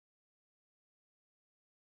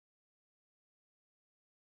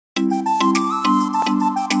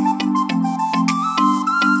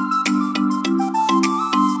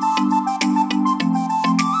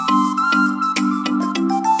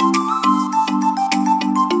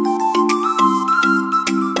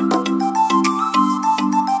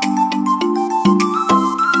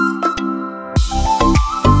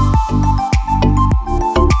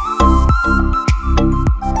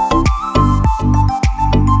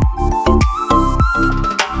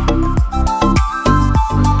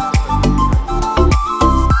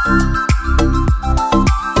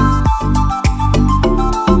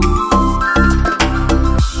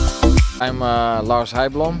Lars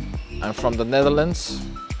Heijblom. I'm from the Netherlands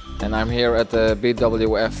and I'm here at the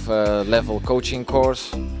BWF level coaching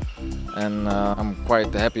course, and I'm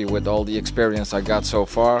quite happy with all the experience I got so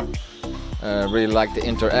far. Really like the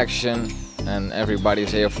interaction, and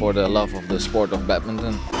everybody's here for the love of the sport of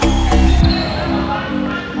badminton.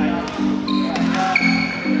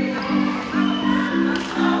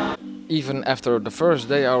 Even after the first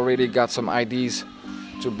day, I already got some ideas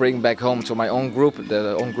to bring back home to my own group,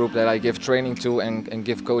 the own group that I give training to and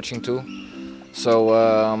give coaching to. So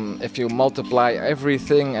if you multiply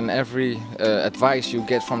everything and every advice you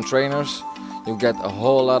get from trainers, you get a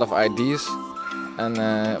whole lot of ideas. And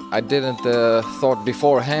I didn't thought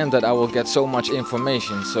beforehand that I will get so much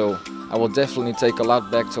information. So I will definitely take a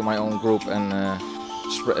lot back to my own group and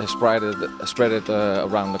spread it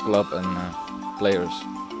around the club and players.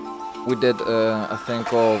 We did a thing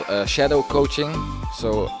called shadow coaching.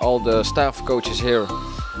 So all the staff coaches here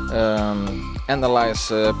analyze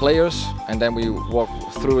players, and then we walk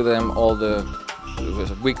through them, all the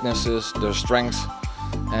weaknesses, their strengths,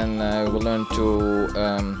 and we learn to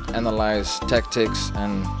analyze tactics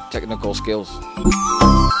and technical skills.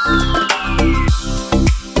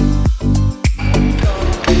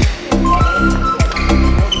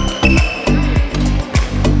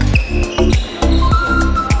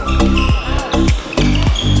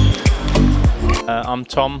 I'm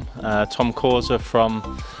Tom Causer from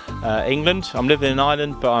England. I'm living in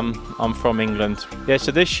Ireland, but I'm from England. Yeah,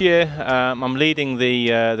 so this year I'm leading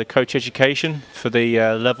the coach education for the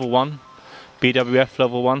level 1, BWF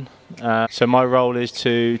level 1. So my role is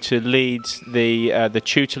to lead the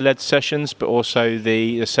tutor-led sessions, but also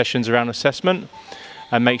the sessions around assessment,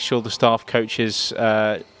 and make sure the staff coaches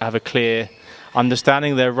have a clear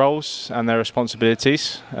understanding of their roles and their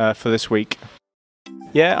responsibilities for this week.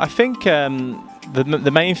 Yeah, I think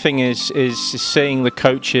the main thing is seeing the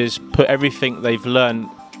coaches put everything they've learned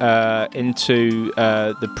into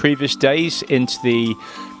the previous days into the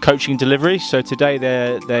coaching delivery. So today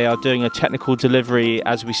they are doing a technical delivery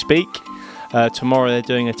as we speak. Tomorrow they're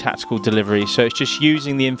doing a tactical delivery. So it's just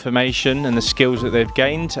using the information and the skills that they've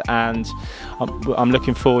gained, and I'm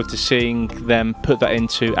looking forward to seeing them put that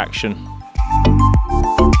into action.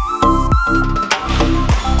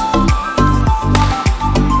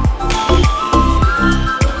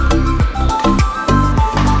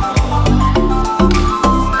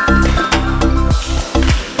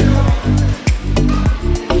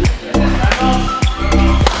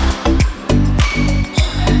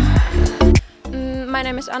 My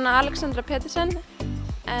name is Anna Alexandra Petersen,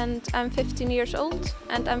 and I'm 15 years old,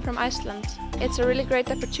 and I'm from Iceland. It's a really great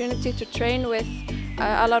opportunity to train with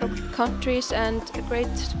a lot of countries and great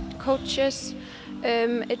coaches.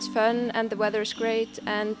 It's fun and the weather is great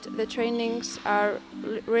and the trainings are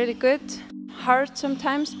really good. Hard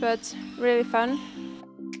sometimes, but really fun.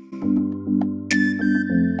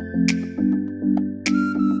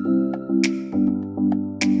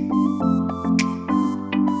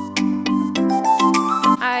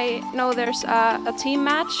 I know there's a team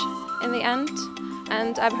match in the end,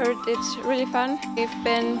 and I've heard it's really fun. We've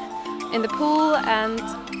been in the pool and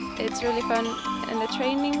it's really fun in the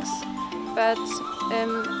trainings, but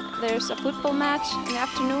there's a football match in the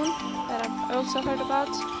afternoon that I've also heard about.